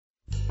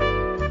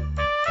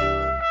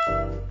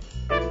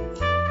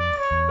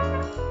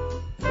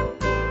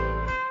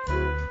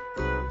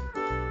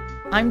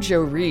I'm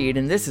Joe Reed,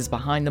 and this is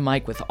Behind the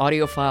Mic with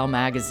AudioFile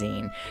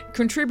Magazine.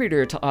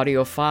 Contributor to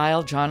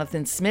AudioFile,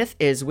 Jonathan Smith,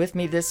 is with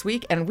me this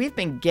week, and we've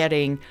been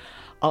getting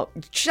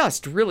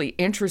just really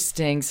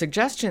interesting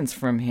suggestions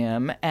from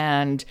him.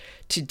 And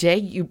today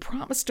you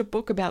promised a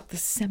book about the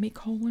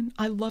semicolon.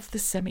 I love the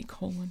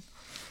semicolon.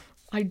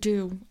 I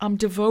do. I'm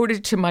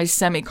devoted to my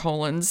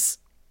semicolons.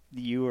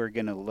 You are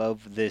going to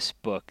love this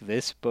book.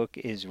 This book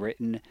is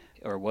written,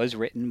 or was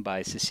written,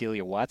 by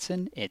Cecilia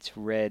Watson. It's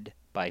read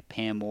by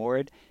Pam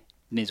Ward.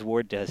 Ms.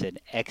 Ward does an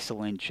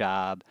excellent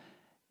job.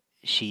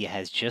 She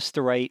has just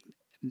the right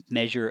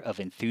measure of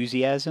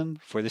enthusiasm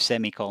for the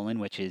semicolon,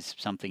 which is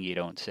something you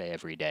don't say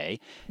every day.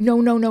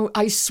 No.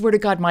 I swear to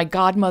God, my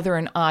godmother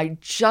and I,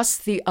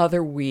 just the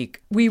other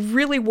week, we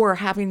really were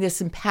having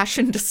this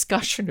impassioned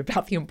discussion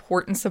about the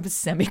importance of a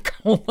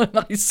semicolon.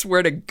 I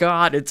swear to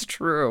God, it's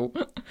true.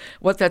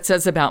 What that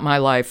says about my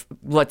life,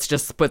 let's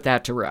just put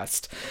that to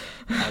rest.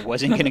 I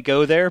wasn't going to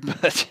go there,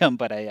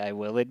 but I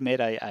will admit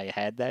I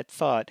had that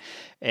thought.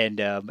 And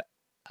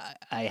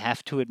I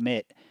have to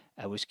admit,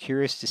 I was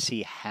curious to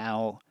see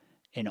how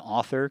an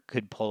author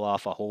could pull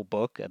off a whole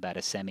book about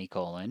a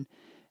semicolon,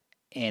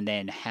 and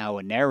then how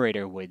a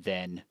narrator would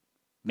then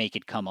make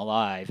it come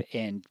alive.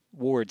 And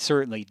Ward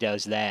certainly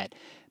does that.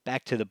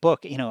 Back to the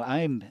book,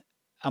 I'm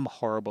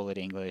horrible at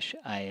English.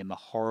 I am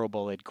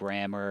horrible at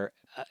grammar.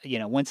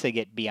 Once I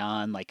get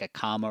beyond like a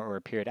comma or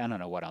a period, I don't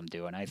know what I'm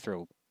doing. I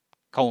throw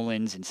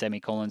colons and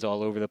semicolons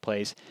all over the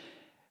place.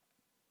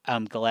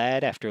 I'm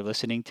glad after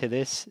listening to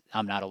this,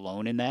 I'm not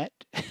alone in that.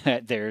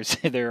 There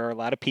are a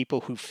lot of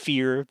people who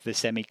fear the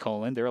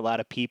semicolon. There are a lot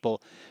of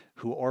people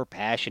who are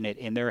passionate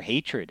in their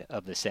hatred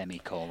of the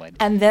semicolon.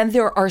 And then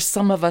there are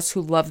some of us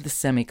who love the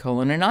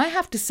semicolon. And I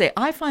have to say,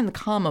 I find the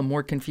comma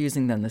more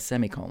confusing than the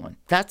semicolon.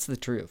 That's the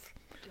truth.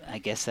 I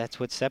guess that's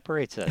what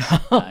separates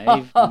us.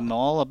 I'm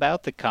all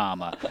about the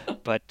comma.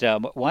 But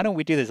why don't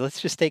we do this?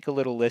 Let's just take a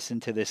little listen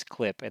to this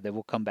clip, and then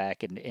we'll come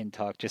back and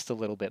talk just a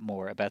little bit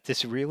more about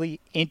this really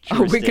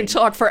interesting... Oh, we can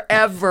talk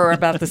forever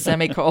about the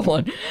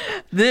semicolon.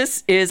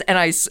 This is, and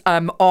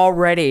I'm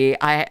already,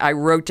 I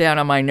wrote down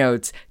on my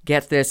notes,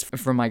 get this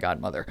from my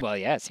godmother. Well,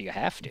 yes, you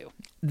have to.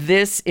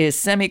 This is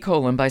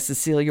Semicolon by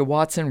Cecilia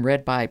Watson,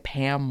 read by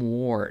Pam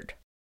Ward.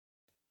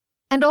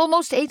 And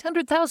almost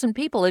 800,000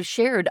 people have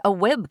shared a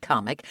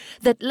webcomic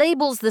that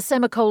labels the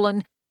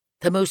semicolon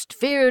the most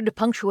feared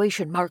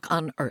punctuation mark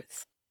on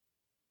Earth.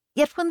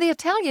 Yet when the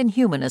Italian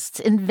humanists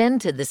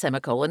invented the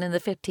semicolon in the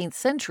 15th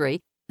century,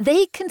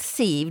 they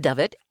conceived of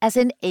it as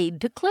an aid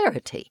to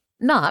clarity,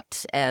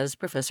 not, as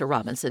Professor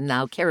Robinson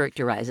now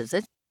characterizes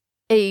it,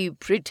 a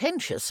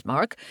pretentious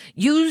mark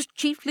used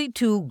chiefly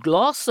to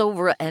gloss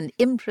over an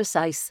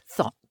imprecise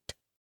thought.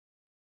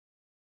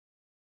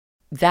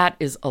 That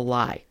is a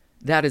lie.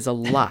 That is a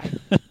lie.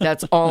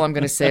 That's all I'm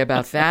going to say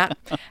about that.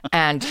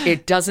 And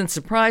it doesn't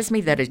surprise me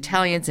that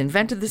Italians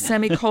invented the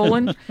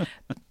semicolon.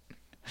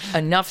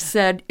 Enough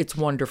said, it's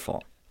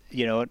wonderful.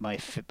 You know what?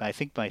 I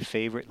think my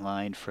favorite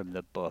line from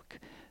the book,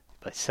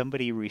 but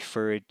somebody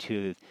referred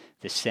to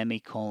the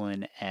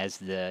semicolon as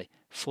the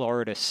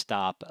Florida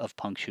stop of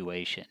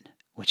punctuation,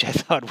 which I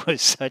thought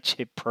was such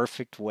a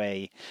perfect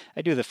way.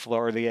 I do the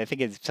Florida, I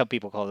think some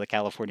people call it the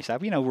California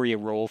stop, where you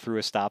roll through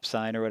a stop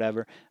sign or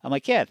whatever. I'm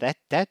like, yeah,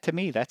 that to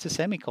me, that's a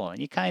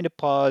semicolon. You kind of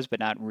pause, but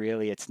not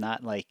really. It's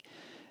not like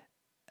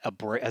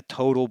a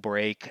total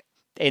break.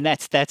 And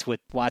that's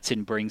what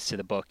Watson brings to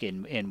the book,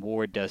 and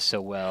Ward does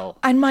so well.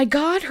 And my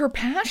God, her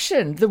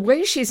passion, the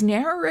way she's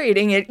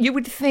narrating it, you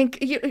would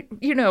think,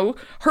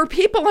 her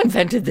people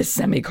invented this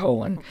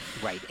semicolon.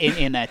 Right.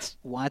 And that's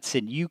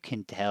Watson, you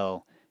can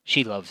tell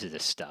she loves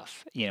this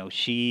stuff.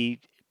 She,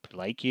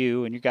 like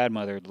you and your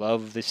godmother,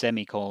 love the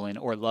semicolon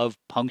or love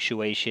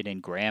punctuation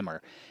and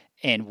grammar.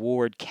 And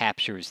Ward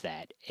captures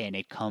that, and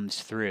it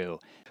comes through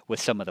with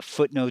some of the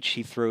footnotes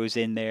she throws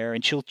in there,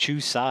 and she'll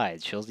choose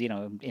sides. She'll,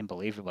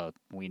 unbelievable.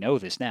 We know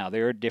this now.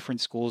 There are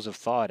different schools of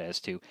thought as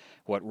to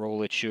what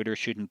role it should or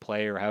shouldn't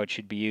play or how it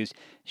should be used.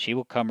 She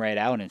will come right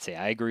out and say,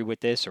 I agree with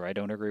this or I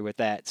don't agree with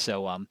that.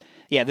 So,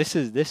 this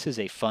is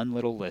a fun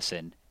little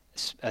listen,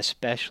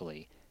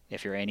 especially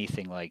if you're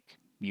anything like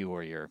you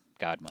or your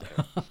godmother.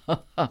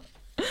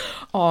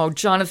 Oh,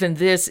 Jonathan,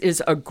 this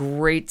is a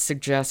great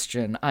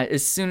suggestion.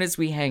 As soon as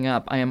we hang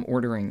up, I am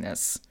ordering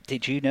this.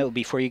 Did you know,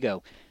 before you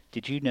go,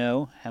 did you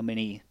know how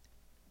many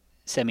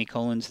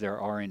semicolons there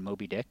are in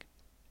Moby Dick?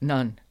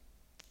 None.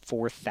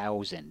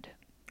 4,000.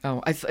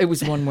 Oh, it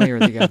was one way or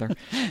the other.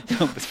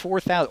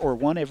 4,000, or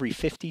one every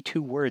 52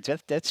 words.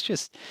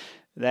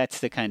 That's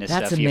the kind of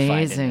That's stuff amazing. You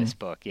find in this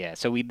book. Yeah.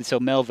 So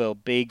Melville,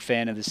 big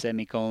fan of the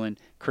semicolon.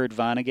 Kurt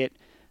Vonnegut,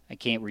 I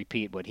can't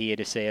repeat what he had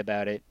to say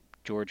about it.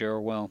 George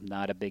Orwell,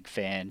 not a big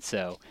fan.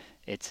 So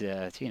it's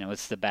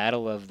it's the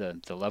battle of the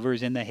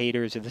lovers and the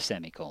haters of the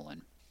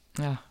semicolon.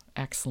 Oh,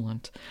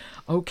 excellent.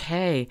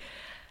 Okay.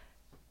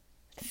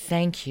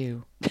 Thank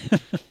you.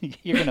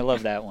 You're going to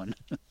love that one.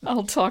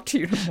 I'll talk to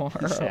you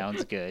tomorrow.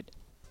 Sounds good.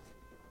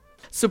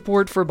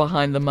 Support for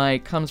Behind the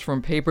Mic comes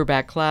from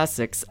Paperback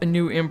Classics, a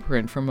new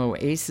imprint from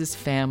Oasis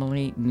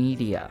Family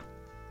Media.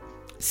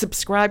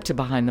 Subscribe to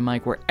Behind the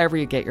Mic wherever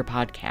you get your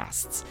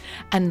podcasts.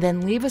 And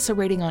then leave us a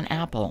rating on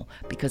Apple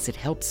because it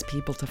helps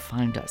people to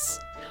find us.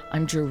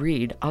 I'm Drew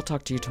Reed. I'll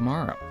talk to you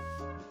tomorrow.